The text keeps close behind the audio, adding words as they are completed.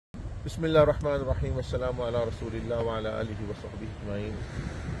Bismillah ar-Rahman ar-Rahim. Assalamu ala Rasulillah wa ala alihi wa 𝙏𝙃𝙀 𝙍𝙀𝙀 𝙍𝙃𝙀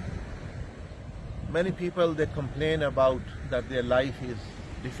Many people, they complain about that their life is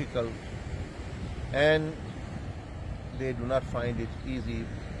difficult and they do not find it easy,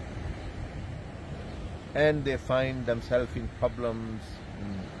 and they find themselves in problems,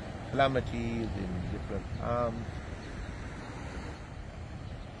 in calamities, in different harms.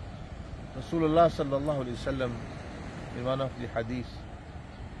 Rasulullah sallallahu alaihi wasallam in one of the hadiths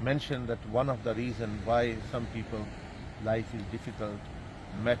mentioned that one of the reasons why some people life is difficult,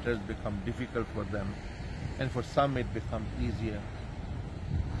 matters become difficult for them, and for some it becomes easier,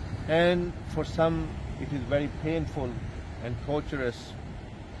 and for some it is very painful and torturous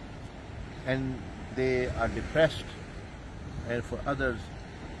and they are depressed, and for others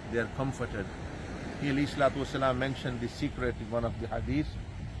they are comforted. He alayhi salatu wasalam mentioned the secret in one of the hadiths,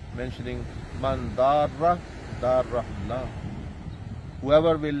 mentioning man darra darrahullah,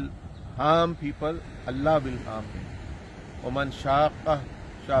 whoever will harm people, Allah will harm him. وَمَنْ شَاقَّ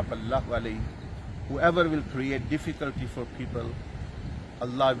شَاقَ اللَّهُ عَلَيْهِ, whoever will create difficulty for people,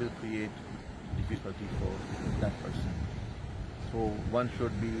 Allah will create difficulty for that person. So one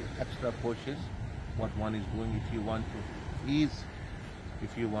should be extra cautious what one is doing. If you want to ease,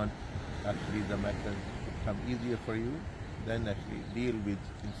 if you want actually the matter to become easier for you, then actually deal with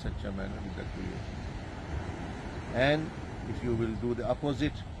in such a manner with the creation. And if you will do the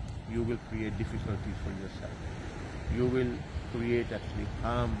opposite, you will create difficulties for yourself. You will create actually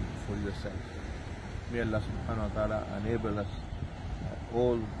harm for yourself. May Allah subhanahu wa ta'ala enable us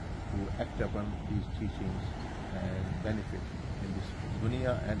all to act upon these teachings and benefit in this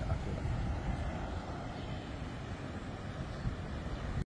dunya and akhirah.